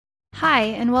Hi,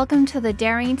 and welcome to the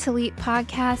Daring to Leap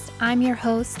podcast. I'm your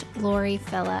host, Lori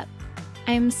Phillip.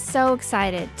 I am so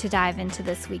excited to dive into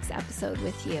this week's episode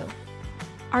with you.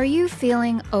 Are you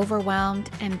feeling overwhelmed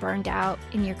and burned out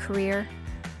in your career?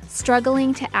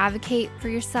 Struggling to advocate for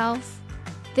yourself?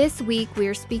 This week, we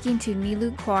are speaking to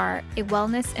Neelu Kaur, a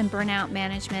wellness and burnout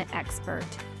management expert.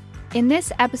 In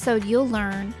this episode, you'll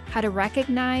learn how to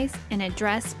recognize and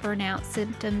address burnout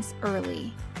symptoms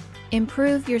early,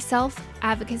 improve your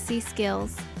self-advocacy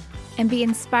skills, and be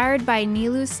inspired by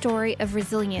Neelu's story of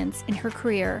resilience in her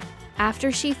career after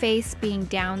she faced being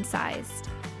downsized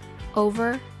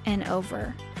over and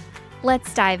over.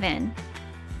 Let's dive in.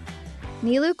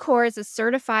 Neelu Kaur is a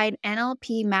certified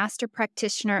NLP master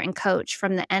practitioner and coach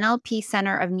from the NLP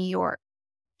Center of New York.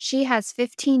 She has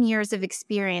 15 years of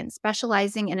experience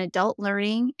specializing in adult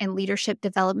learning and leadership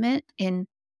development in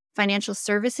financial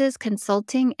services,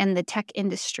 consulting, and the tech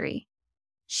industry.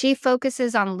 She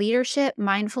focuses on leadership,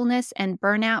 mindfulness, and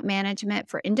burnout management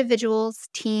for individuals,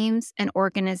 teams, and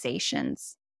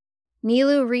organizations.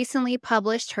 Neelu recently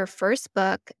published her first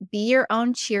book, Be Your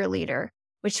Own Cheerleader,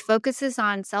 which focuses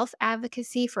on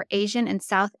self-advocacy for Asian and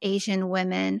South Asian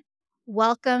women.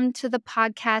 Welcome to the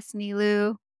podcast,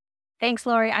 Neelu. Thanks,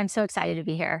 Lori. I'm so excited to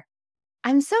be here.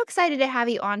 I'm so excited to have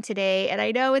you on today, and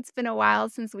I know it's been a while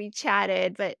since we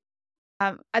chatted, but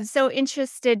I'm so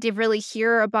interested to really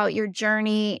hear about your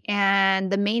journey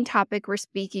and the main topic we're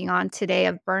speaking on today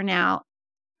of burnout.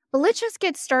 But let's just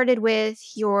get started with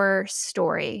your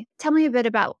story. Tell me a bit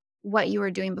about what you were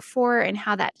doing before and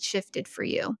how that shifted for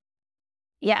you.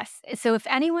 Yes. So if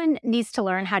anyone needs to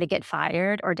learn how to get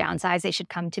fired or downsize, they should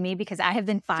come to me because I have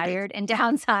been fired and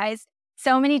downsized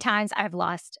so many times I've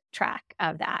lost track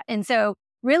of that. And so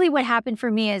really what happened for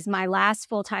me is my last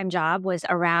full-time job was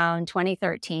around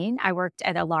 2013. I worked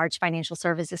at a large financial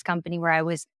services company where I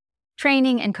was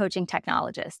training and coaching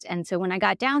technologists. And so when I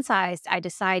got downsized, I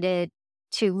decided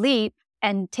to leap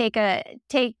and take a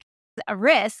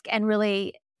risk and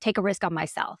really take a risk on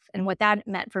myself. And what that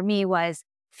meant for me was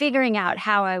figuring out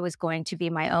how I was going to be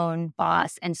my own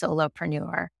boss and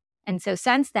solopreneur. And so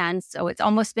since then, so it's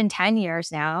almost been 10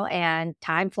 years now and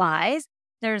time flies.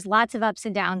 There's lots of ups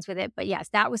and downs with it. But yes,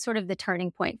 that was sort of the turning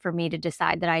point for me to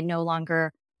decide that I no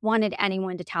longer wanted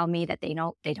anyone to tell me that they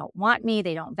don't want me,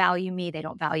 they don't value me, they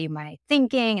don't value my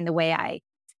thinking and the way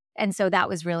and so that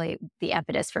was really the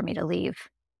impetus for me to leave.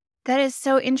 That is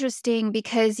so interesting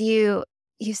because you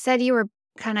said you were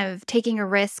kind of taking a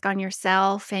risk on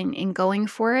yourself and going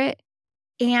for it.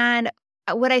 And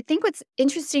what's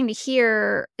interesting to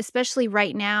hear, especially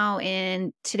right now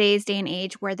in today's day and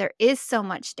age where there is so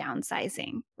much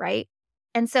downsizing, right?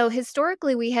 And so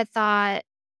historically we had thought,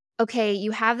 okay,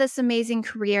 you have this amazing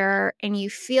career and you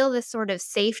feel this sort of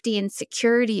safety and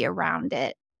security around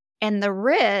it. And the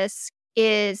risk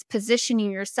is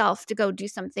positioning yourself to go do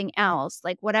something else,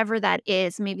 like whatever that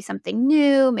is, maybe something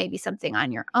new, maybe something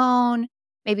on your own,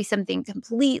 maybe something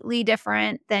completely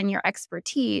different than your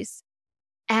expertise.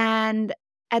 And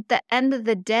at the end of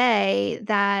the day,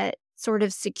 that sort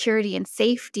of security and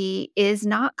safety is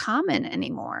not common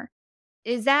anymore.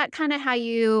 Is that kind of how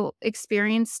you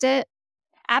experienced it?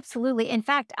 Absolutely. In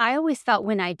fact, I always felt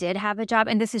when I did have a job,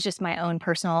 and this is just my own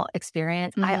personal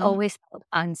experience, I always felt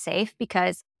unsafe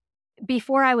because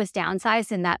before I was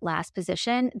downsized in that last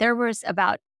position, there was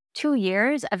about 2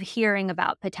 years of hearing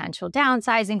about potential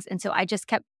downsizings. And so I just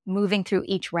kept moving through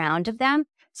each round of them.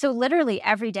 So literally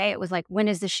every day it was like, when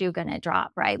is the shoe going to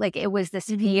drop, right? Like it was this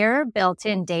fear built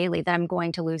in daily that I'm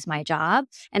going to lose my job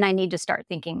and I need to start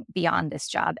thinking beyond this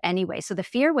job anyway. So the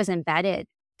fear was embedded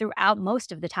throughout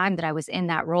most of the time that I was in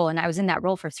that role. And I was in that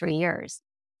role for 3 years.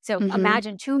 So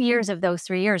imagine 2 years of those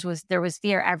 3 years there was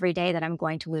fear every day that I'm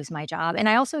going to lose my job. And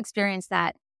I also experienced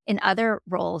that in other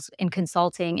roles in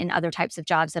consulting and other types of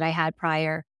jobs that I had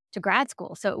prior to grad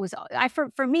school. So it was,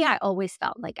 for me, I always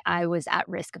felt like I was at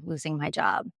risk of losing my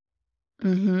job.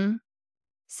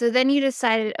 So then you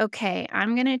decided, okay,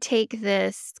 I'm going to take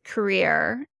this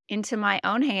career into my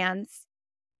own hands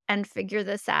and figure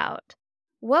this out.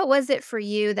 What was it for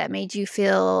you that made you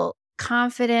feel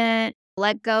confident,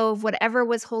 let go of whatever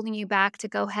was holding you back to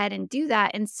go ahead and do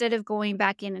that instead of going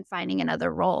back in and finding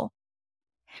another role?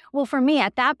 Well, for me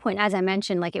at that point, as I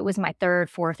mentioned, like it was my third,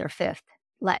 fourth, or fifth,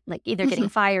 like either getting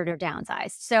fired or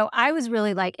downsized. So I was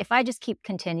really like, if I just keep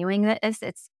continuing this,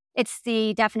 it's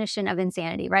the definition of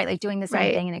insanity, right? Like doing the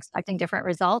same thing and expecting different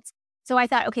results. So I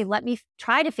thought, okay, let me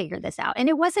try to figure this out. And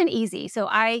it wasn't easy. So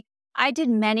I did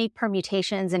many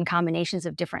permutations and combinations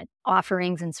of different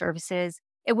offerings and services.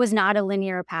 It was not a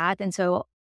linear path. And so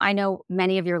I know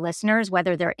many of your listeners,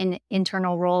 whether they're in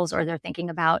internal roles or they're thinking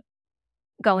about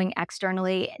going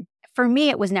externally, for me,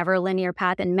 it was never a linear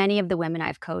path. And many of the women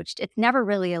I've coached, it's never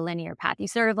really a linear path. You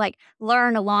sort of like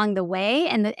learn along the way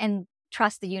and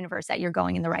trust the universe that you're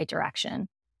going in the right direction.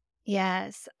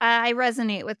 Yes, I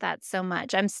resonate with that so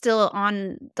much. I'm still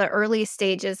on the early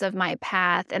stages of my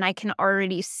path, and I can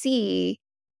already see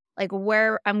like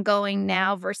where I'm going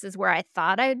now versus where I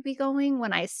thought I'd be going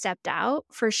when I stepped out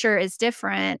for sure is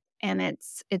different. And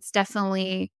it's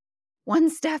definitely one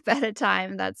step at a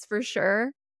time, that's for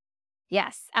sure.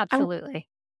 Yes, I, absolutely.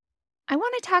 I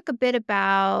want to talk a bit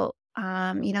about,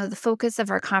 the focus of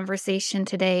our conversation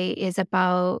today is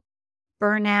about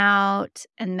burnout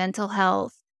and mental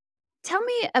health. Tell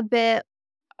me a bit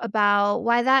about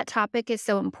why that topic is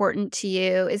so important to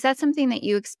you. Is that something that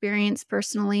you experience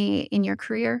personally in your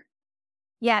career?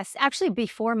 Yes, actually,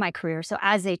 before my career. So,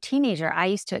 as a teenager, I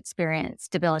used to experience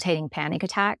debilitating panic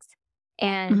attacks.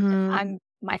 And Hmm.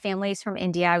 my family's from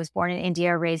India. I was born in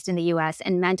India, raised in the US,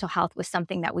 and mental health was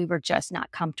something that we were just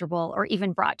not comfortable or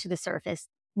even brought to the surface.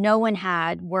 No one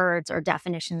had words or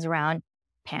definitions around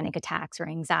panic attacks or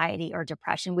anxiety or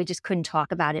depression. We just couldn't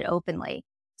talk about it openly.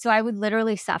 So, I would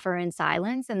literally suffer in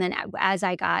silence. And then, as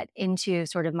I got into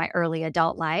sort of my early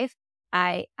adult life,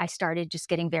 I started just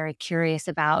getting very curious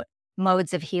about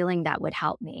modes of healing that would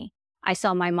help me. I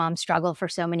saw my mom struggle for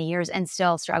so many years and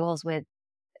still struggles with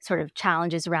sort of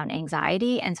challenges around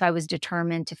anxiety. And so I was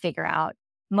determined to figure out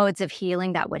modes of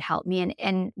healing that would help me.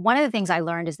 And one of the things I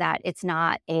learned is that it's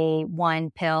not a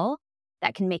one pill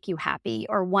that can make you happy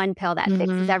or one pill that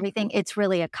fixes Hmm. everything. It's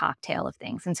really a cocktail of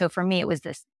things. And so for me, it was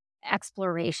this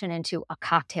exploration into a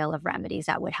cocktail of remedies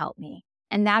that would help me.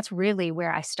 And that's really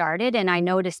where I started. And I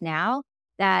notice now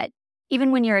that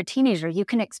even when you're a teenager, you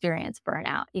can experience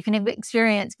burnout. You can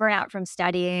experience burnout from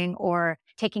studying or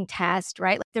taking tests,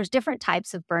 right? Like there's different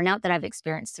types of burnout that I've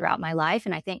experienced throughout my life.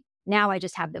 And I think now I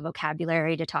just have the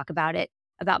vocabulary to talk about it,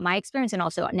 about my experience. And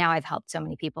also now I've helped so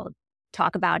many people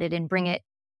talk about it and bring it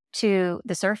to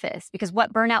the surface because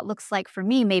what burnout looks like for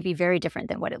me may be very different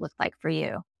than what it looked like for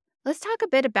you. Let's talk a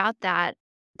bit about that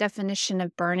definition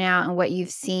of burnout and what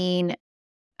you've seen,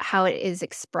 how it is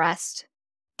expressed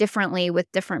differently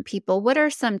with different people. What are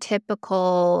some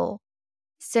typical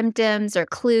symptoms or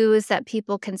clues that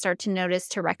people can start to notice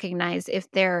to recognize if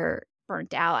they're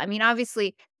burnt out? I mean,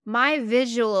 obviously, my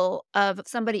visual of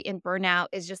somebody in burnout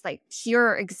is just like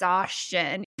pure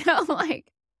exhaustion,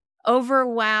 like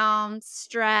overwhelmed,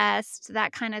 stressed,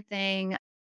 that kind of thing.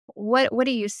 What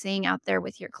are you seeing out there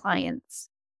with your clients?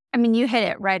 I mean, you hit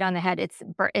it right on the head.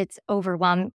 It's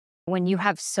overwhelmed when you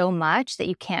have so much that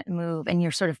you can't move and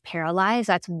you're sort of paralyzed.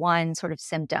 That's one sort of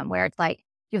symptom where it's like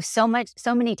you have so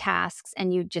many tasks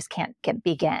and you just can't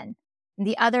begin.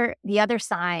 The other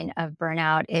sign of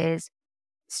burnout is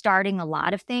starting a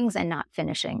lot of things and not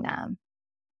finishing them.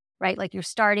 Right? Like you're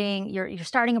starting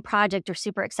a project, you're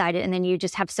super excited, and then you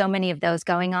just have so many of those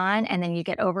going on, and then you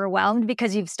get overwhelmed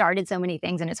because you've started so many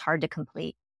things and it's hard to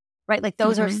complete. Right? Like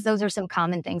Hmm. those are some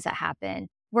common things that happen.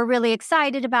 We're really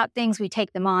excited about things, we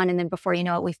take them on, and then before you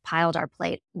know it, we've piled our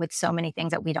plate with so many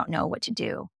things that we don't know what to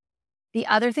do. The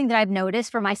other thing that I've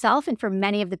noticed for myself and for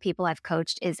many of the people I've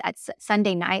coached is at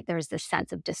Sunday night, there's this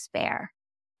sense of despair.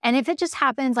 And if it just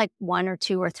happens like 1 or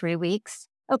 2 or 3 weeks,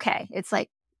 okay, it's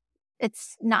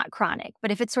not chronic.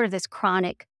 But if it's sort of this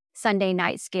chronic Sunday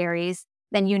night scaries,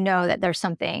 then you know that there's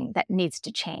something that needs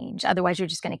to change. Otherwise, you're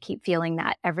just going to keep feeling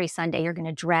that every Sunday. You're going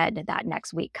to dread that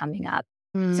next week coming up.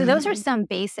 So those are Hmm. some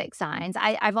basic signs.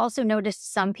 I've also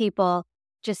noticed some people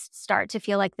just start to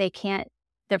feel like they can't,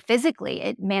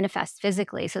 it manifests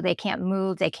physically. So they can't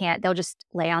move, they'll just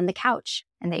lay on the couch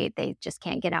and they just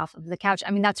can't get off of the couch.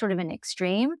 I mean, that's sort of an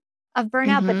extreme of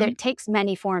burnout, but Hmm. it takes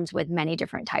many forms with many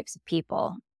different types of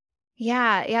people.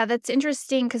 Yeah, yeah, that's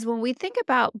interesting because when we think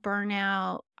about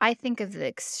burnout, I think of the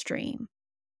extreme.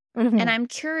 And Mhm. I'm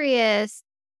curious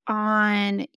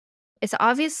on it's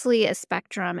obviously a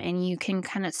spectrum and you can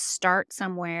kind of start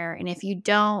somewhere. And if you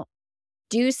don't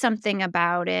do something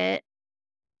about it,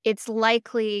 it's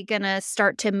likely going to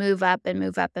start to move up and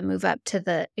move up and move up to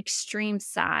the extreme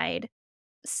side.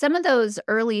 Some of those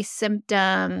early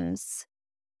symptoms,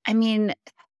 I mean,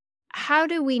 how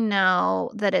do we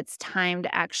know that it's time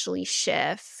to actually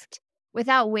shift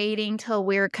without waiting till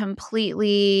we're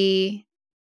completely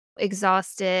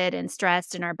exhausted and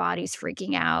stressed and our body's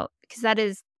freaking out?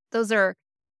 Because those are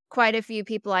quite a few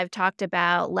people I've talked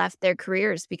about left their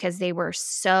careers because they were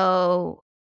so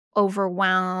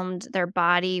overwhelmed. Their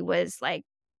body was like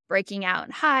breaking out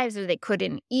in hives or they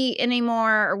couldn't eat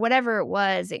anymore or whatever it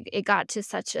was. It got to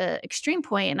such a extreme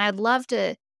point, and I'd love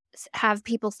to have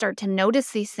people start to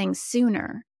notice these things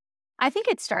sooner. I think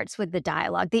it starts with the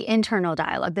dialogue, the internal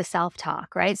dialogue, the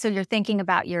self-talk, right? So you're thinking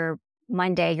about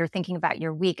Monday, you're thinking about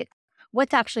your week.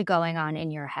 What's actually going on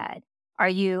in your head? Are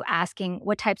you asking,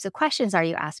 what types of questions are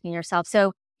you asking yourself?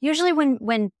 So usually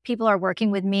when people are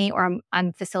working with me or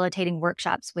I'm facilitating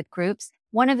workshops with groups,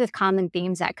 one of the common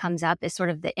themes that comes up is sort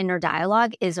of the inner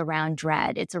dialogue is around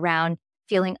dread. It's around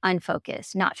feeling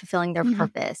unfocused, not fulfilling their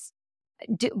purpose,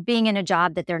 being in a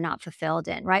job that they're not fulfilled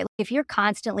in, right? If you're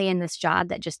constantly in this job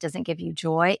that just doesn't give you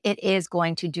joy, it is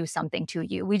going to do something to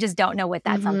you. We just don't know what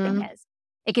that something is.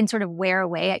 It can sort of wear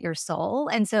away at your soul.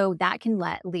 And so that can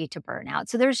lead to burnout.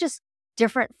 So there's just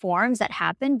different forms that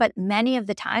happen, but many of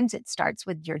the times it starts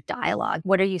with your dialogue.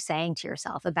 What are you saying to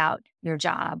yourself about your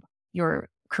job, your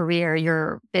career,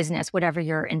 your business, whatever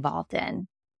you're involved in?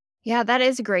 Yeah, that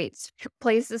is a great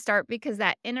place to start because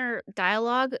that inner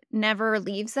dialogue never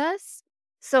leaves us.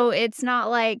 So it's not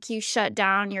like you shut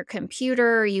down your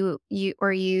computer, you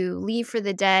leave for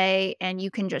the day and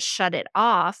you can just shut it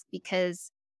off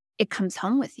because it comes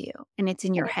home with you and it's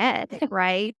in your head,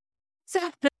 right?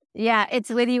 So Yeah, it's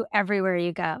with you everywhere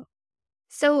you go.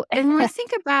 and let's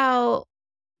think about,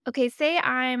 okay, say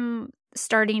I'm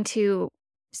starting to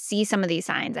see some of these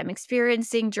signs. I'm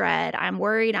experiencing dread. I'm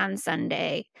worried on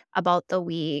Sunday about the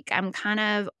week. I'm kind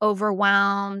of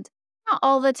overwhelmed. Not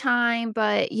all the time,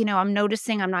 but I'm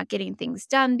noticing I'm not getting things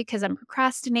done because I'm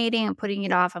procrastinating. I'm putting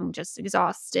it off. I'm just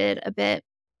exhausted a bit.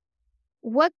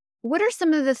 What what are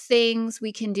some of the things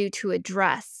we can do to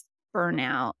address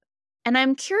burnout? And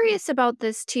I'm curious about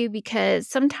this too because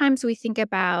sometimes we think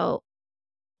about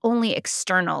only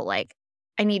external, like,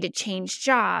 I need to change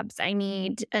jobs, I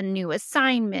need a new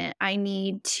assignment, I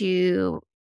need to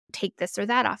take this or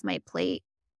that off my plate.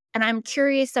 And I'm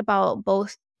curious about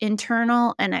both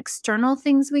internal and external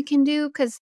things we can do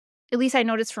because at least I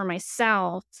notice for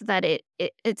myself that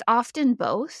it's often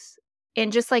both.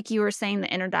 And just like you were saying, the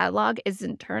inner dialogue is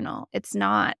internal. It's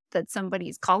not that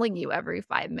somebody's calling you every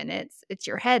 5 minutes. It's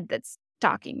your head that's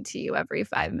talking to you every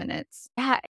 5 minutes.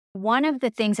 Yeah. One of the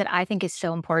things that I think is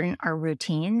so important are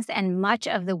routines. And much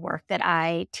of the work that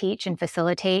I teach and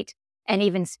facilitate and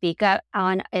even speak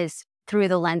on is through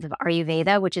the lens of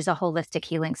Ayurveda, which is a holistic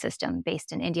healing system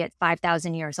based in India. It's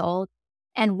 5,000 years old.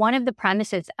 And one of the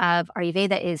premises of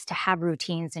Ayurveda is to have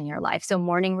routines in your life. So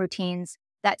morning routines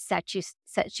that set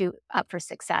you up for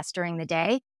success during the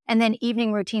day, and then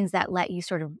evening routines that let you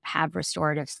sort of have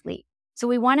restorative sleep. So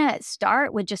we want to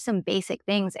start with just some basic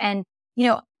things. And,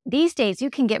 these days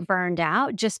you can get burned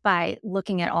out just by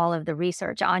looking at all of the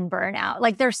research on burnout.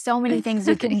 Like there's so many things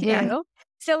you can do. Yeah.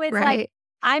 So it's Right. like,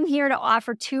 I'm here to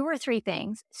offer 2 or 3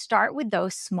 things. Start with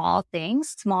those small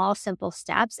things, small, simple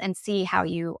steps, and see how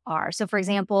you are. So, for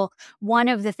example, one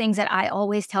of the things that I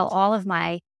always tell all of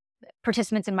my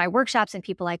participants in my workshops and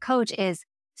people I coach is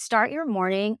start your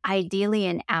morning ideally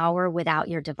an hour without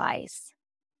your device.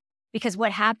 Because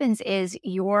what happens is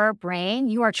you are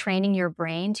training your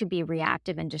brain to be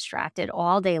reactive and distracted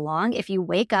all day long. If you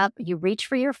wake up, you reach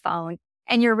for your phone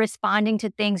and you're responding to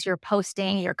things, you're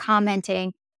posting, you're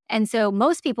commenting. And so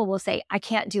most people will say, I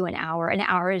can't do an hour. An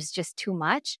hour is just too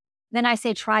much. Then I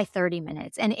say, try 30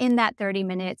 minutes. And in that 30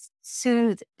 minutes,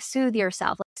 soothe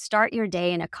yourself. Like start your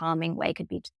day in a calming way. It could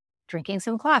be drinking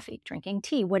some coffee, drinking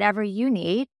tea, whatever you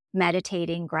need,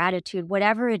 meditating, gratitude,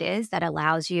 whatever it is that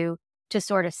allows you to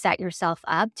sort of set yourself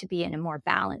up to be in a more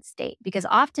balanced state. Because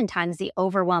oftentimes the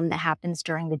overwhelm that happens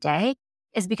during the day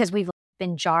is because we've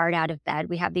been jarred out of bed.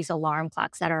 We have these alarm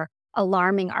clocks that are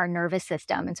alarming our nervous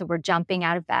system. And so we're jumping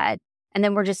out of bed and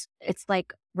then it's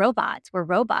like robots. We're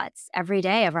robots every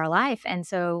day of our life. And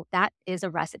so that is a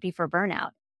recipe for burnout.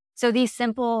 So these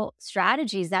simple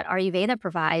strategies that Ayurveda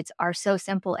provides are so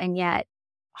simple and yet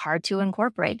hard to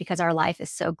incorporate because our life is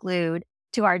so glued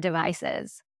to our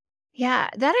devices. Yeah,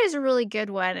 that is a really good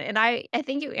one. And I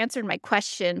think you answered my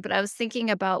question, but I was thinking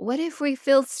about what if we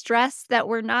feel stressed that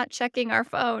we're not checking our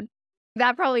phone?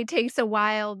 That probably takes a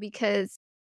while because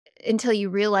until you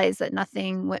realize that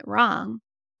nothing went wrong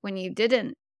when you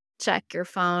didn't check your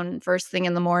phone first thing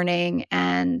in the morning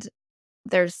and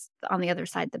there's on the other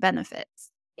side the benefits.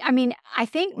 I mean, I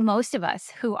think most of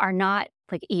us who are not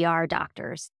like ER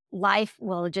doctors, life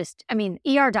will just,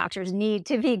 ER doctors need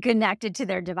to be connected to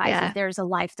their devices. Yeah. There's a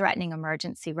life-threatening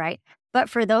emergency, right? But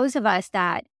for those of us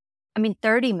that,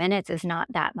 30 minutes is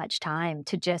not that much time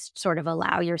to just sort of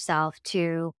allow yourself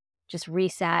to just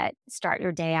reset, start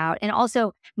your day out. And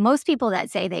also, most people that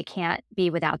say they can't be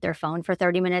without their phone for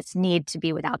 30 minutes need to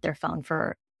be without their phone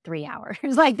for 3 hours.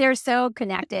 Like they're so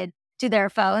connected to their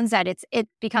phones that it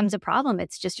becomes a problem.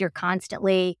 It's just you're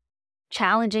constantly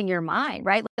challenging your mind,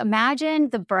 right? Like,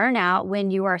 imagine the burnout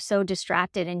when you are so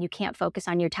distracted and you can't focus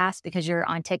on your task because you're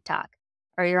on TikTok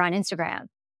or you're on Instagram.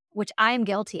 which I am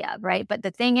guilty of, right? But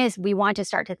the thing is, we want to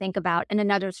start to think about, and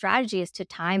another strategy is to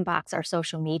time box our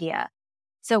social media.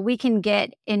 So we can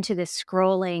get into this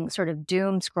scrolling, sort of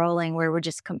doom scrolling, where we're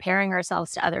just comparing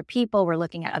ourselves to other people. We're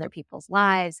looking at other people's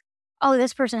lives. Oh,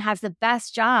 this person has the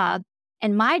best job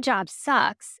and my job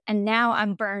sucks. And now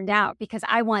I'm burned out because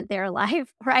I want their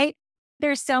life, right?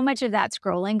 There's so much of that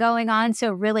scrolling going on.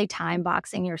 So really time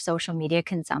boxing your social media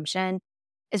consumption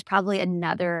is probably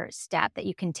another step that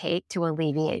you can take to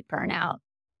alleviate burnout.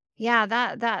 Yeah,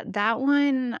 that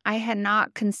one I had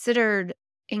not considered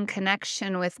in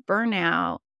connection with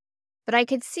burnout, but I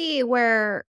could see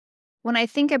where when I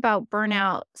think about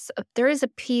burnout, there is a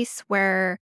piece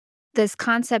where this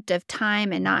concept of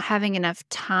time and not having enough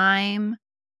time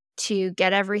to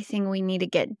get everything we need to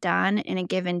get done in a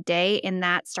given day, and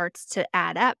that starts to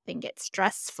add up and get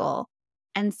stressful.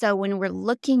 And so when we're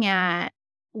looking at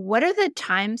what are the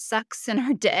time sucks in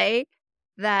our day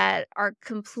that are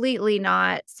completely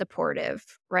not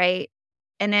supportive, right?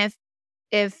 And if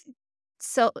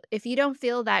if you don't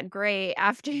feel that great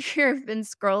after you've been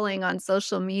scrolling on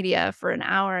social media for an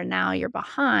hour and now you're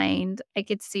behind, I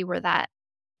could see where that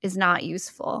is not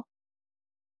useful.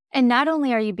 And not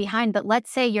only are you behind, but let's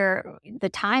say you're the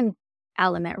time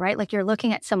element, right? Like you're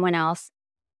looking at someone else.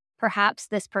 Perhaps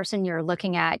this person you're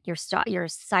looking at, you're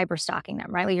cyber stalking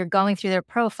them, right? Like you're going through their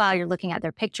profile, you're looking at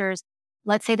their pictures.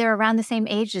 Let's say they're around the same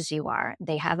age as you are.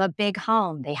 They have a big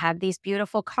home, they have these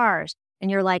beautiful cars,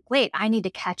 and you're like, wait, I need to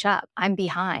catch up. I'm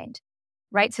behind,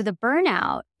 right? So the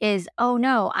burnout is, oh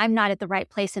no, I'm not at the right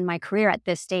place in my career at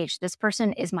this stage. This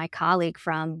person is my colleague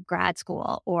from grad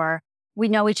school, or we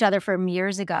know each other from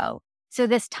years ago. So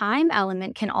this time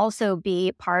element can also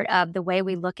be part of the way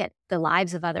we look at the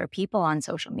lives of other people on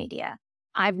social media.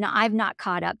 I've not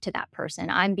caught up to that person.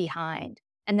 I'm behind.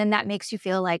 And then that makes you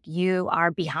feel like you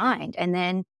are behind. And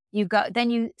then you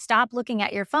stop looking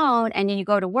at your phone and then you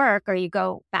go to work or you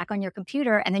go back on your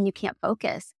computer and then you can't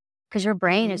focus because your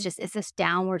brain is just, it's this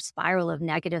downward spiral of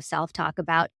negative self-talk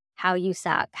about how you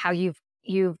suck, how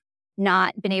you've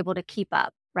not been able to keep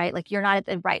up. Right? Like you're not at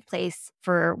the right place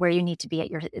for where you need to be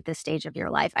at this stage of your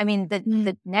life. I mean,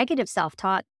 the negative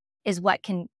self-talk is what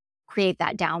can create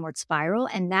that downward spiral,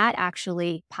 and that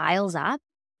actually piles up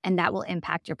and that will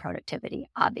impact your productivity,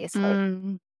 obviously.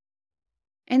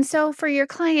 And so for your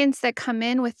clients that come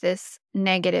in with this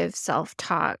negative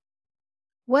self-talk,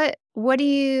 what do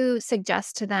you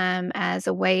suggest to them as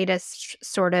a way to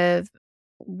sort of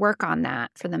work on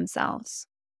that for themselves?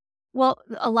 Well,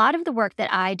 a lot of the work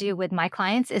that I do with my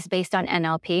clients is based on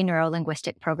NLP, neuro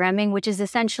linguistic programming, which is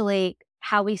essentially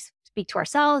how we speak to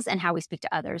ourselves and how we speak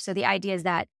to others. So the idea is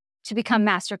that to become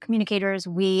master communicators,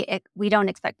 we don't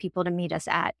expect people to meet us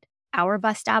at our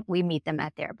bus stop. We meet them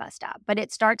at their bus stop. But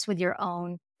it starts with your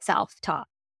own self-talk.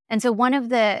 And so one of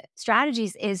the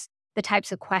strategies is the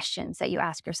types of questions that you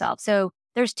ask yourself. So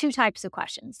there's two types of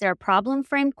questions. There are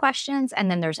problem-framed questions,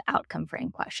 and then there's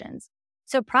outcome-framed questions.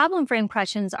 So problem frame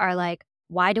questions are like,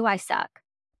 why do I suck?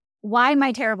 Why am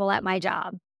I terrible at my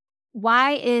job?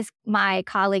 Why is my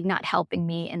colleague not helping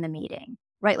me in the meeting?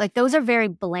 Right? Like those are very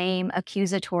blame,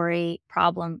 accusatory,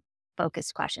 problem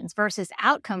focused questions versus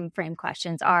outcome frame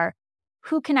questions are,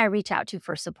 who can I reach out to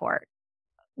for support?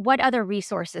 What other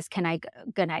resources can I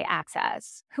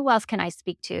access? Who else can I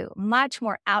speak to? Much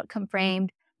more outcome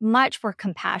framed, much more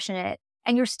compassionate.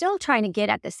 And you're still trying to get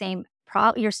at the same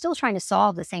you're still trying to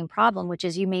solve the same problem, which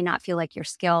is you may not feel like you're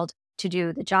skilled to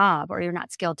do the job or you're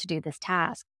not skilled to do this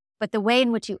task. But the way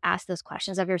in which you ask those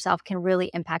questions of yourself can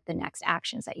really impact the next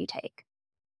actions that you take.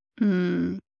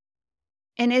 And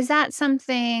is that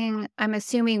something I'm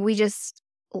assuming we just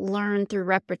learn through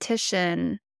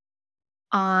repetition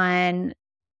on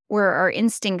where our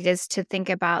instinct is to think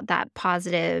about that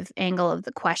positive angle of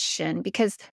the question?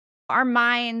 Because our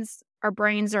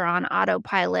brains are on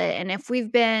autopilot. And if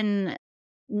we've been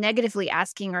negatively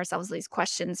asking ourselves these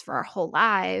questions for our whole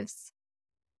lives,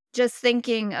 just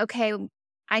thinking, okay,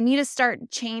 I need to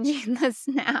start changing this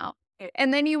now.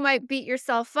 And then you might beat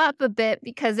yourself up a bit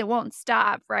because it won't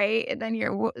stop, right? And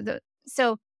then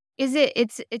so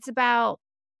it's about,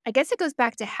 I guess it goes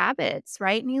back to habits,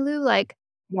 right, Nilu? Like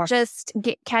just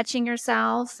catching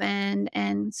yourself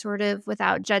and sort of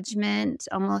without judgment,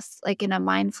 almost like in a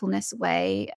mindfulness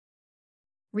way,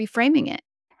 reframing it.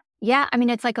 Yeah, I mean,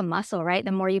 it's like a muscle, right?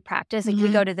 The more you practice, like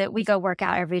we go work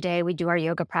out every day, we do our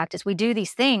yoga practice, we do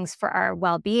these things for our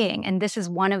well-being. And this is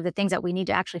one of the things that we need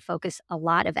to actually focus a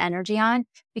lot of energy on,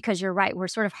 because you're right, we're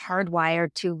sort of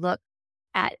hardwired to look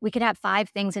at, we could have 5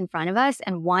 things in front of us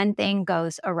and one thing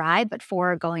goes awry, but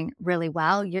 4 are going really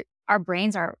well. Our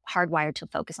brains are hardwired to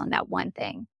focus on that one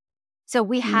thing. So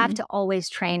we have Mm. to always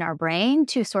train our brain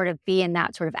to sort of be in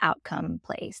that sort of outcome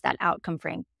place, that outcome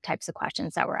frame types of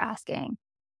questions that we're asking.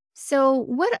 So,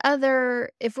 what other,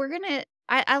 if we're going to,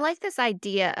 I like this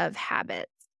idea of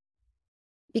habits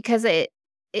because it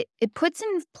puts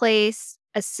in place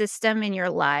a system in your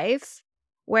life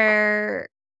where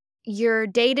your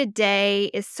day to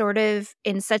day is sort of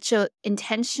in such a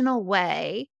intentional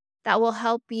way that will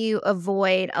help you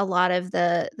avoid a lot of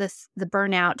the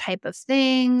burnout type of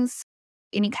things,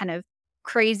 any kind of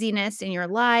craziness in your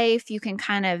life. You can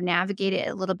kind of navigate it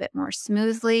a little bit more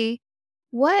smoothly.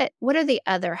 What are the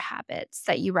other habits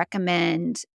that you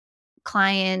recommend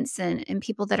clients and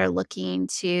people that are looking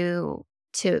to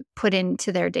put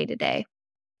into their day to day?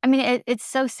 I mean, it's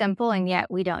so simple and yet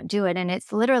we don't do it. And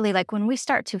it's literally like when we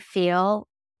start to feel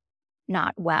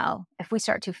not well, if we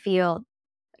start to feel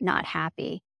not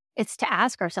happy, it's to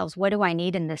ask ourselves, what do I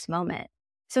need in this moment?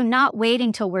 So, not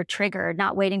waiting till we're triggered,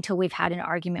 not waiting till we've had an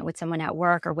argument with someone at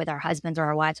work or with our husbands or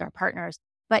our wives or our partners.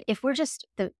 But if we're just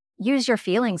use your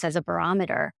feelings as a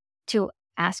barometer to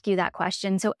ask you that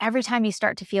question. So, every time you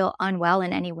start to feel unwell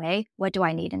in any way, what do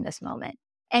I need in this moment?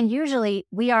 And usually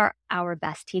we are our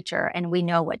best teacher and we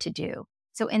know what to do.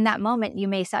 So, in that moment, you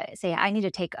may say, I need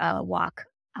to take a walk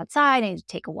outside. I need to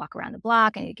take a walk around the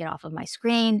block. I need to get off of my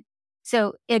screen.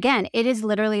 So again, it is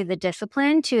literally the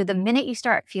discipline to the minute you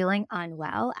start feeling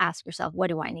unwell, ask yourself, what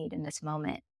do I need in this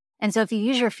moment? And so if you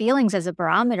use your feelings as a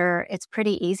barometer, it's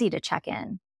pretty easy to check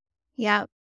in. Yeah.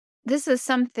 This is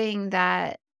something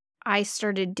that I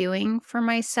started doing for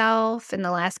myself in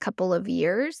the last couple of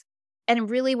years. And it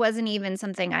really wasn't even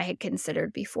something I had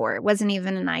considered before. It wasn't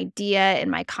even an idea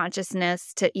in my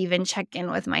consciousness to even check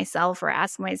in with myself or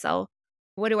ask myself,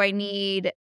 what do I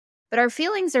need? But our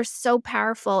feelings are so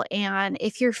powerful. And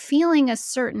if you're feeling a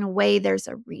certain way, there's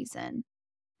a reason.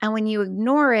 And when you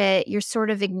ignore it, you're sort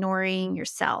of ignoring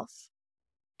yourself.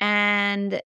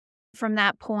 And from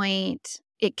that point,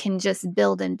 it can just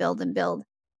build and build and build.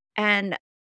 And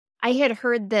I had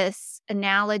heard this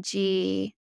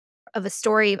analogy of a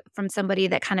story from somebody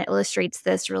that kind of illustrates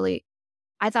this really.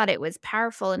 I thought it was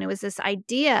powerful. And it was this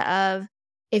idea of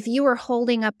if you were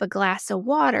holding up a glass of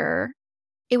water,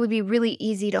 it would be really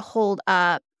easy to hold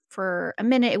up for a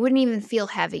minute. It wouldn't even feel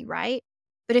heavy, right?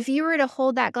 But if you were to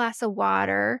hold that glass of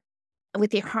water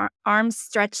with your arms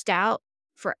stretched out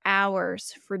for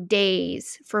hours, for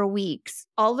days, for weeks,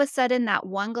 all of a sudden that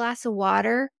one glass of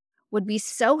water would be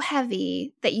so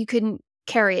heavy that you couldn't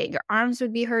carry it. Your arms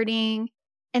would be hurting.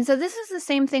 And so this is the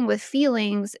same thing with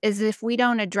feelings, is if we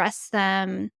don't address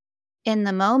them in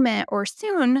the moment or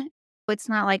soon, it's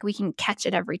not like we can catch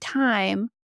it every time.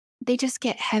 They just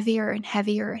get heavier and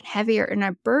heavier and heavier. And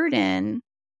our burden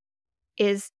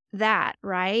is that,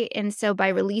 right? And so by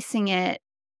releasing it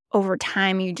over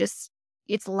time,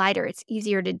 it's lighter, it's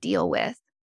easier to deal with.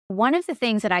 One of the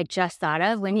things that I just thought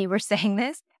of when you were saying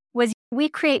this was we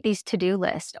create these to-do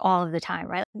lists all of the time,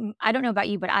 right? I don't know about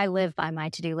you, but I live by my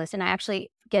to-do list and I actually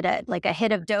get a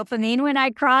hit of dopamine when I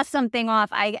cross something off.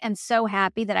 I am so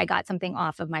happy that I got something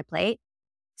off of my plate.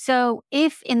 So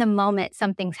if in the moment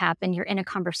something's happened, you're in a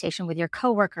conversation with your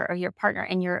coworker or your partner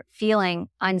and you're feeling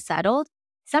unsettled,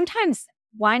 sometimes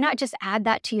why not just add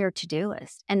that to your to-do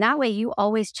list? And that way you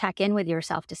always check in with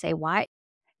yourself to say, why?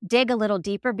 Dig a little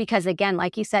deeper because again,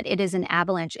 like you said, it is an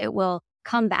avalanche. It will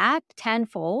come back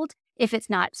tenfold if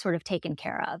it's not sort of taken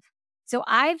care of. So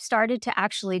I've started to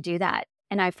actually do that.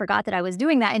 And I forgot that I was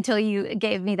doing that until you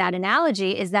gave me that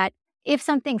analogy, is that if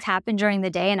something's happened during the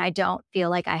day and I don't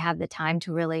feel like I have the time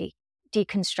to really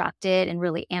deconstruct it and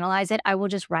really analyze it, I will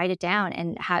just write it down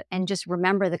and just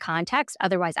remember the context.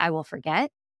 Otherwise, I will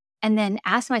forget. And then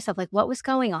ask myself, like, what was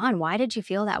going on? Why did you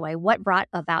feel that way? What brought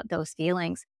about those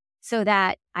feelings? So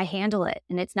that I handle it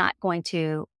and it's not going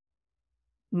to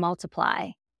multiply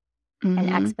and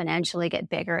exponentially get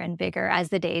bigger and bigger as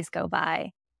the days go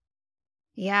by.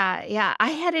 Yeah, yeah. I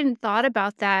hadn't thought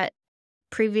about that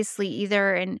previously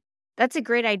either. And that's a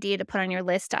great idea to put on your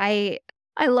list. I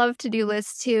love to-do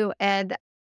lists too. And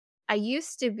I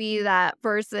used to be that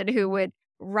person who would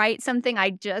write something I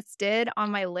just did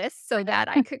on my list so that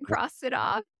I could cross it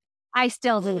off. I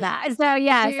still do that. So Do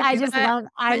yes, you do that?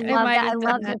 I I love might that. I have done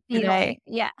love that the today. feeling.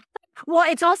 Yeah. Well,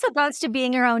 it's also goes to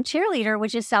being your own cheerleader,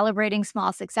 which is celebrating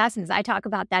small successes. I talk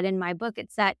about that in my book.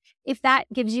 It's that if that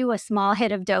gives you a small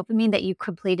hit of dopamine that you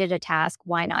completed a task,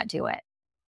 why not do it?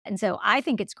 And so I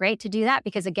think it's great to do that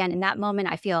because again, in that moment,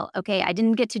 I feel, okay, I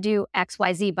didn't get to do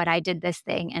XYZ, but I did this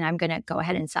thing and I'm going to go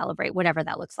ahead and celebrate whatever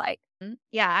that looks like.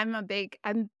 Yeah, I'm a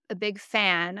big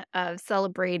fan of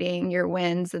celebrating your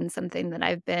wins and something that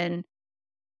I've been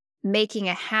making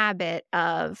a habit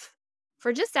of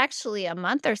for just actually a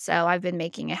month or so, I've been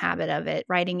making a habit of it,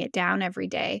 writing it down every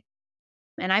day.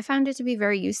 And I found it to be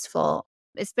very useful,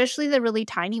 especially the really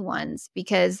tiny ones,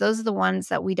 because those are the ones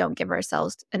that we don't give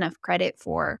ourselves enough credit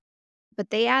for.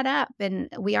 But they add up and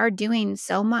we are doing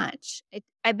so much.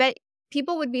 I bet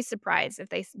people would be surprised if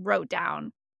they wrote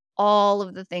down all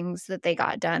of the things that they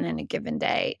got done in a given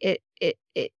day.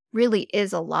 It really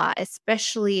is a lot,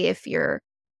 especially if you're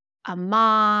a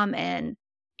mom and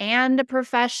a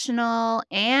professional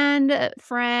and a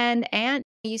friend, and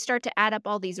you start to add up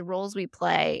all these roles we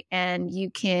play, and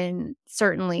you can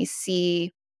certainly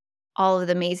see all of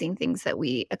the amazing things that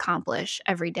we accomplish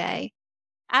every day.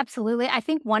 Absolutely. I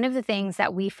think one of the things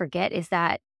that we forget is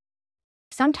that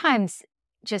sometimes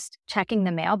just checking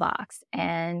the mailbox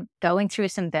and going through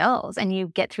some bills, and you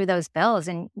get through those bills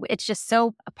and it's just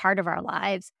so a part of our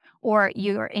lives. Or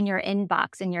you're in your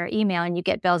inbox in your email and you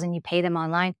get bills and you pay them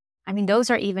online. I mean, those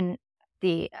are even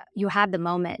you have the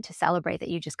moment to celebrate that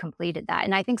you just completed that.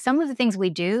 And I think some of the things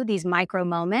we do, these micro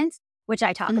moments, which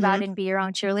I talk about Mhm. in Be Your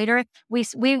Own Cheerleader,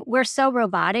 we're so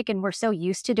robotic and we're so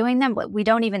used to doing them, but we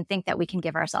don't even think that we can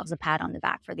give ourselves a pat on the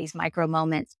back for these micro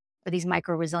moments or these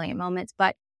micro resilient moments.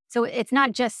 But so it's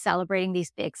not just celebrating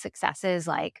these big successes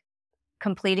like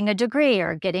completing a degree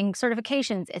or getting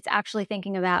certifications. It's actually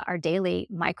thinking about our daily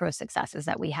micro successes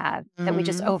that we have that we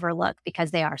just Mhm. overlook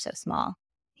because they are so small.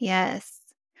 Yes.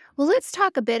 Well, let's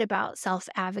talk a bit about self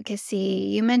advocacy.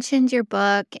 You mentioned your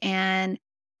book, and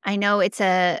I know it's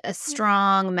a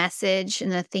strong message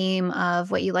and the theme of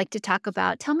what you like to talk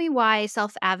about. Tell me why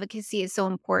self advocacy is so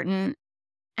important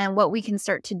and what we can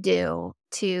start to do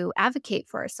to advocate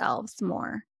for ourselves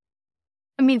more.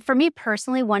 I mean, for me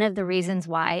personally, one of the reasons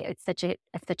why it's such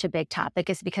a big topic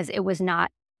is because it was not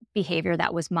behavior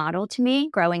that was modeled to me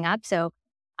growing up. So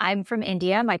I'm from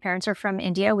India. My parents are from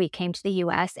India. We came to the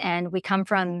US and we come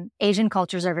from Asian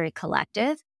cultures are very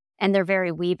collective and they're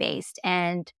very we based.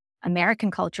 And American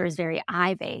culture is very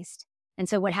I based. And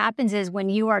so what happens is when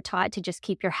you are taught to just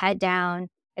keep your head down,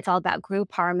 it's all about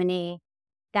group harmony.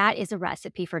 That is a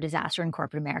recipe for disaster in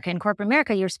corporate America. In corporate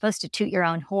America, you're supposed to toot your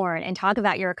own horn and talk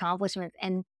about your accomplishments.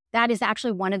 And that is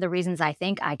actually one of the reasons I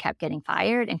think I kept getting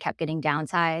fired and kept getting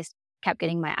downsized, kept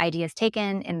getting my ideas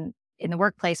taken in the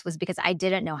workplace was because I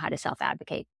didn't know how to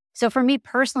self-advocate. So for me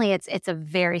personally, it's a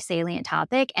very salient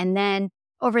topic. And then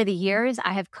over the years,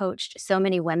 I have coached so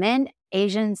many women,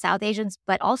 Asians, South Asians,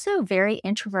 but also very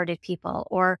introverted people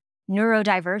or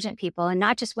neurodivergent people, and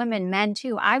not just women, men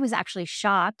too. I was actually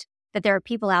shocked that there are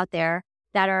people out there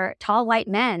that are tall white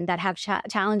men that have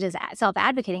challenges at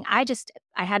self-advocating. I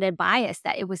had a bias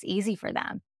that it was easy for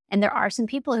them. And there are some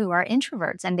people who are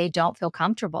introverts and they don't feel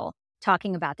comfortable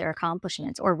talking about their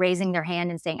accomplishments or raising their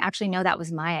hand and saying, actually, no, that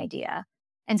was my idea.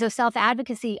 And so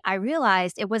self-advocacy, I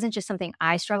realized it wasn't just something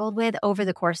I struggled with over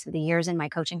the course of the years in my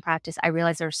coaching practice. I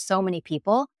realized there's so many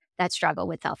people that struggle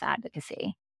with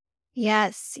self-advocacy.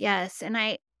 Yes, yes.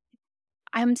 And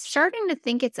I'm starting to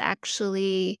think it's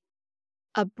actually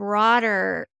a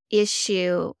broader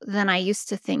issue than I used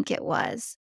to think it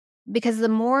was. Because the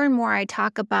more and more I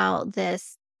talk about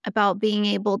this, about being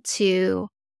able to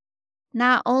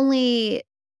not only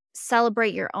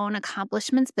celebrate your own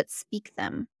accomplishments, but speak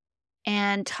them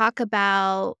and talk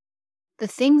about the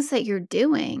things that you're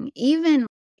doing, even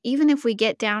if we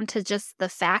get down to just the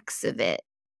facts of it.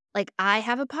 Like, I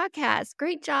have a podcast,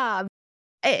 great job.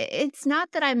 It's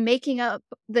not that I'm making up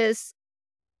this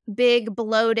big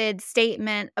bloated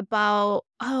statement about,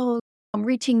 oh, I'm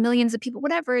reaching millions of people,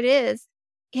 whatever it is.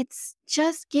 It's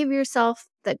just give yourself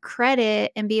the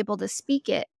credit and be able to speak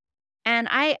it. And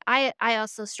I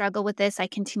also struggle with this. I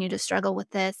continue to struggle with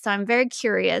this. So I'm very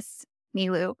curious,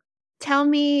 Milu. Tell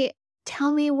me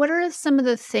tell me what are some of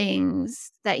the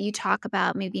things that you talk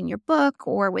about maybe in your book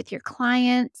or with your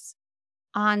clients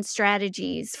on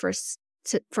strategies for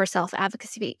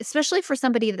self-advocacy, especially for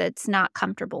somebody that's not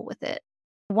comfortable with it.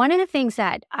 One of the things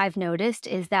that I've noticed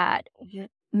is that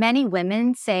many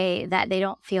women say that they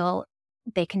don't feel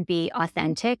they can be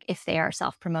authentic if they are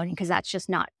self-promoting because that's just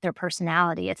not their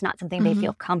personality. It's not something they Mhm.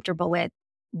 feel comfortable with,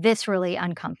 viscerally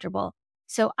uncomfortable.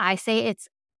 So I say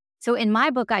so in my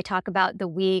book, I talk about the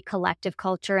we collective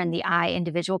culture and the I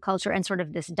individual culture and sort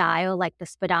of this dial, like the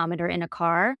speedometer in a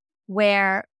car,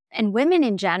 and women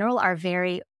in general are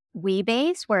very we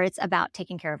based, where it's about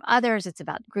taking care of others, it's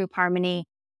about group harmony.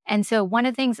 And so one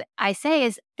of the things I say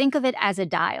is think of it as a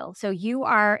dial. So you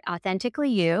are authentically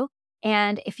you.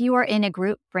 And if you are in a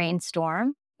group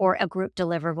brainstorm or a group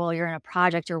deliverable, you're in a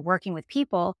project, you're working with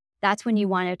people, that's when you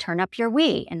want to turn up your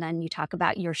we. And then you talk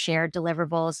about your shared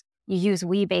deliverables. You use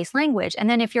we-based language. And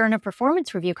then if you're in a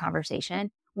performance review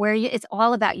conversation where it's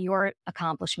all about your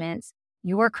accomplishments,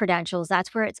 your credentials,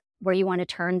 that's where you want to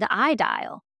turn the I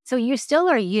dial. So you still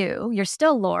are you're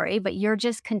still Lori, but you're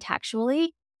just contextually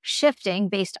shifting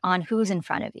based on who's in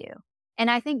front of you. And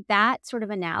I think that sort of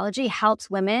analogy helps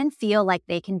women feel like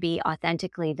they can be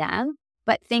authentically them,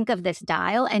 but think of this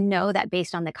dial and know that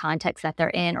based on the context that they're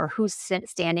in or who's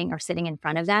standing or sitting in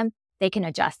front of them, they can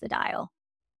adjust the dial.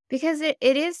 Because it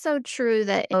is so true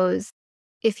that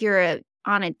if you're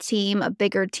on a team, a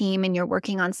bigger team, and you're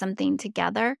working on something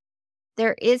together,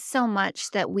 there is so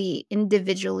much that we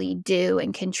individually do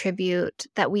and contribute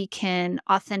that we can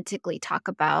authentically talk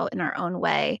about in our own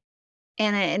way.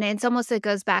 And it's almost, it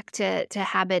goes back to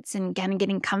habits and kind of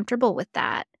getting comfortable with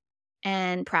that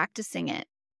and practicing it.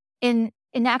 And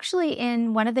actually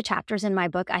in one of the chapters in my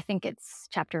book, I think it's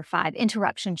chapter 5,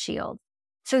 interruption shield.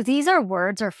 So these are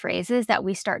words or phrases that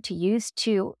we start to use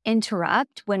to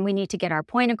interrupt when we need to get our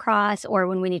point across or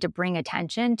when we need to bring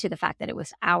attention to the fact that it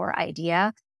was our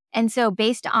idea. And so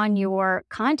based on your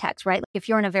context, right? Like if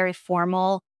you're in a very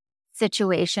formal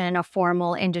situation, a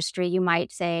formal industry, you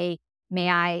might say, may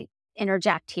I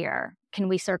interject here? Can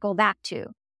we circle back to?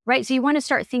 Right? So you want to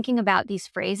start thinking about these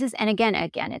phrases. And again,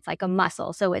 it's like a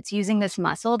muscle. So it's using this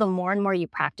muscle. The more and more you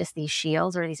practice these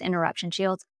shields or these interruption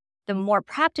shields, the more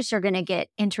practice you're going to get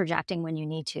interjecting when you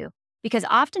need to. Because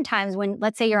oftentimes when,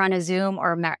 let's say you're on a Zoom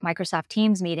or Microsoft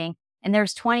Teams meeting and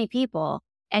there's 20 people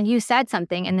and you said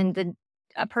something and then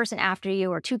a person after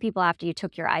you or two people after you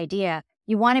took your idea,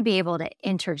 you want to be able to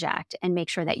interject and make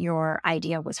sure that your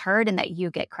idea was heard and that you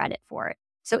get credit for it.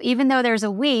 So even though there's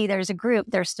a group,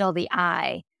 there's still the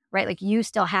I, right? Like you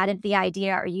still had the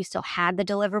idea or you still had the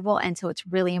deliverable. And so it's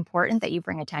really important that you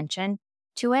bring attention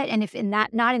to it. And if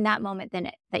not in that moment,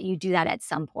 then that you do that at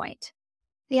some point.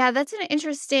 Yeah, that's an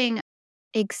interesting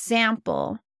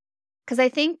example. Because I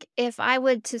think if I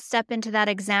would to step into that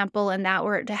example and that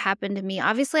were to happen to me,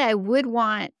 obviously I would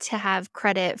want to have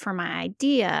credit for my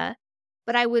idea,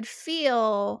 but I would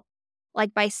feel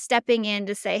like by stepping in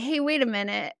to say, hey, wait a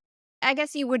minute, I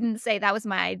guess you wouldn't say that was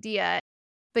my idea,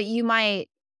 but you might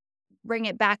bring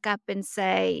it back up and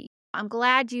say, I'm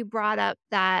glad you brought up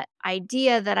that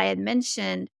idea that I had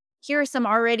mentioned. Here are some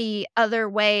already other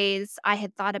ways I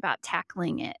had thought about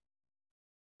tackling it,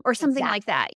 or something like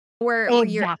that, where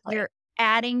you're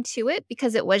adding to it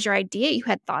because it was your idea. You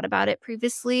had thought about it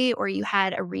previously, or you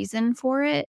had a reason for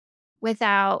it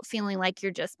without feeling like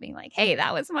you're just being like, hey,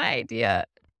 that was my idea.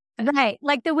 Right.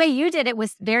 Like the way you did it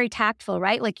was very tactful,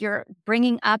 right? Like you're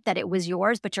bringing up that it was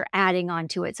yours, but you're adding on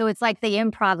to it. So it's like the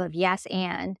improv of yes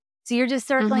and. So you're just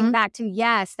circling back to,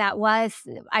 yes,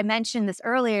 I mentioned this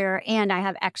earlier and I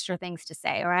have extra things to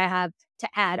say, or I have to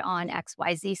add on X,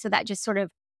 Y, Z. So that just sort of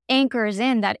anchors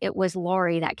in that it was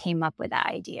Lori that came up with that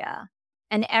idea.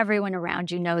 And everyone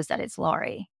around you knows that it's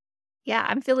Lori. Yeah,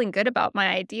 I'm feeling good about my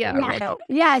idea already.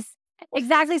 Yes,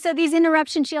 exactly. So these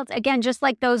interruption shields, again, just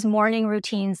like those morning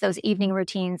routines, those evening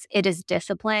routines, it is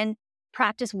discipline.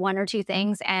 Practice one or two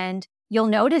things and you'll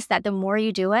notice that the more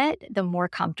you do it, the more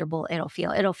comfortable it'll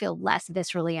feel. It'll feel less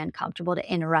viscerally uncomfortable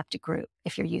to interrupt a group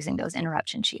if you're using those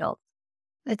interruption shields.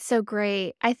 That's so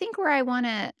great. I think where I want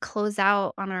to close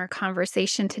out on our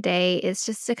conversation today is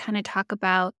just to kind of talk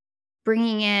about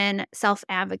bringing in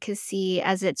self-advocacy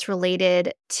as it's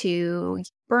related to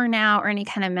burnout or any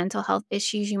kind of mental health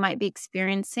issues you might be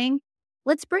experiencing.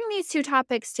 Let's bring these two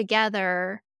topics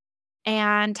together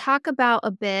and talk about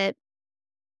a bit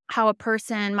how a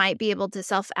person might be able to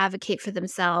self-advocate for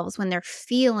themselves when they're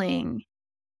feeling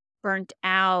burnt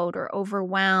out or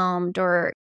overwhelmed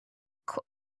or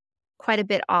quite a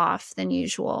bit off than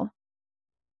usual.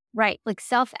 Right. Like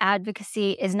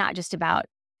self-advocacy is not just about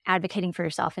advocating for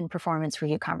yourself in performance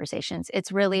review conversations.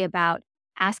 It's really about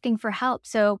asking for help.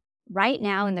 So right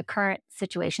now in the current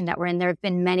situation that we're in, there have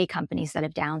been many companies that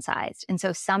have downsized. And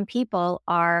so some people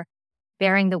are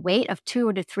bearing the weight of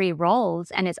 2 to 3 roles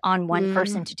and it's on one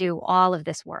person to do all of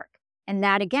this work. And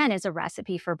that again is a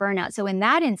recipe for burnout. So in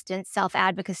that instance,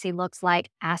 self-advocacy looks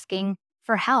like asking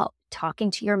for help,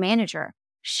 talking to your manager,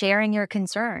 sharing your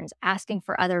concerns, asking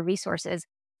for other resources.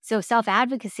 So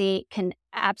self-advocacy can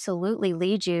absolutely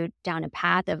lead you down a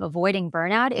path of avoiding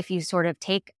burnout if you sort of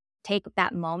take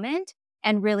that moment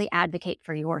and really advocate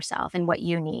for yourself and what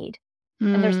you need.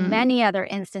 And there's many other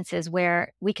instances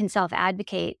where we can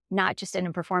self-advocate, not just in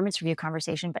a performance review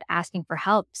conversation, but asking for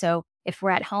help. So if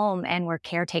we're at home and we're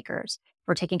caretakers,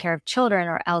 we're taking care of children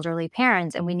or elderly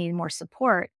parents and we need more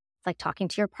support, it's like talking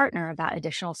to your partner about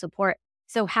additional support.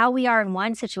 So how we are in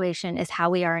one situation is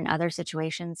how we are in other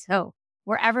situations. So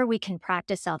wherever we can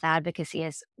practice self-advocacy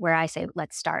is where I say,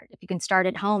 let's start. If you can start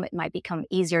at home, it might become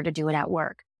easier to do it at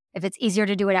work. If it's easier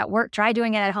to do it at work, try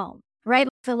doing it at home. Right.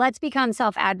 So let's become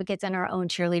self advocates and our own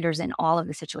cheerleaders in all of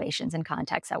the situations and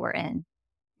contexts that we're in.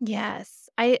 Yes,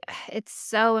 it's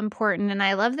so important. And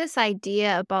I love this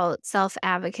idea about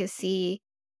self-advocacy,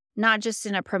 not just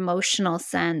in a promotional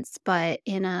sense, but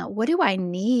in a what do I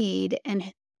need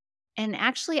and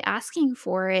actually asking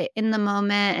for it in the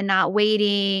moment and not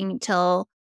waiting till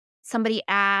somebody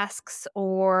asks,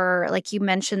 or like you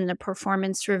mentioned, the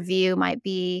performance review might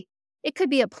be it could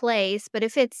be a place, but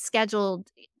if it's scheduled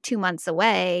 2 months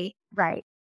away, Right.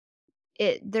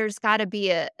 there's gotta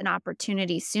be an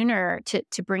opportunity sooner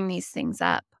to bring these things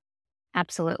up.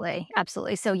 Absolutely.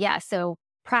 Absolutely. So, yeah. So,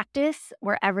 practice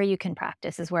wherever you can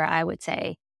practice is where I would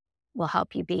say will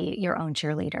help you be your own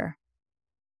cheerleader.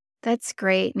 That's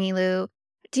great, Nilu.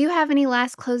 Do you have any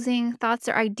last closing thoughts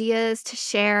or ideas to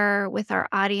share with our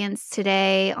audience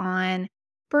today on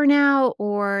burnout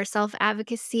or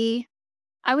self-advocacy?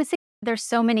 I would say there's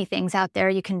so many things out there.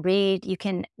 You can read, you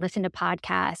can listen to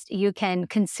podcasts, you can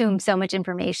consume so much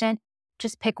information.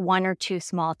 Just pick one or two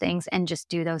small things and just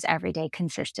do those every day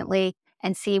consistently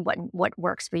and see what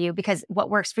works for you, because what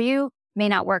works for you may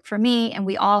not work for me. And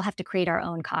we all have to create our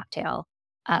own cocktail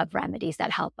of remedies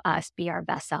that help us be our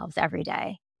best selves every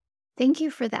day. Thank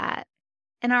you for that.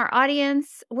 And our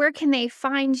audience, where can they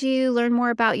find you, learn more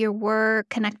about your work,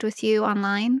 connect with you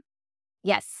online?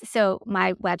 Yes. So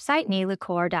my website,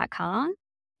 nilukaur.com.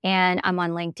 And I'm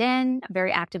on LinkedIn. I'm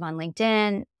very active on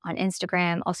LinkedIn, on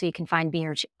Instagram. Also, you can find Be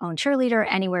Your Own Cheerleader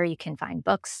anywhere you can find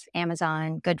books,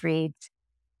 Amazon, Goodreads,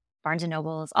 Barnes and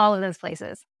Nobles, all of those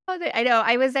places. Oh, I know.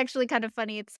 I was actually kind of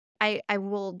funny. I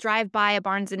will drive by a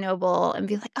Barnes and Noble and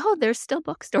be like, oh, there's still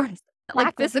bookstores, like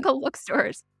Exactly. physical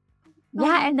bookstores.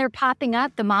 Yeah, Oh, and they're popping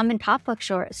up. The mom and pop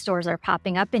stores are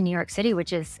popping up in New York City,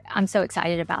 I'm so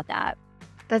excited about that.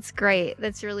 that's great.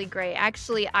 That's really great.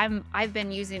 Actually, I've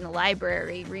been using the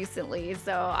library recently,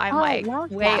 so I'm Oh, I like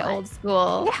love way that. old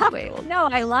school. Yeah, Way old. no,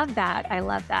 I love that. I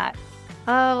love that.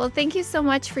 Oh, well, thank you so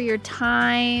much for your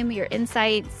time, your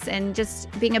insights, and just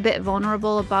being a bit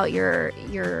vulnerable about your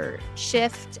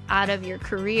shift out of your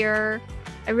career.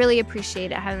 I really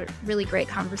appreciate it. I had a really great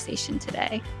conversation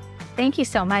today. Thank you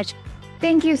so much.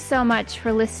 Thank you so much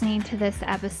for listening to this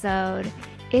episode.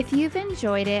 If you've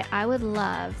enjoyed it, I would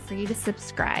love for you to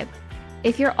subscribe.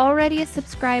 If you're already a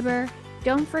subscriber,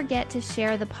 don't forget to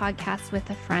share the podcast with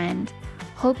a friend.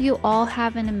 Hope you all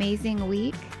have an amazing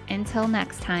week. Until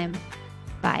next time,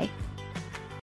 bye.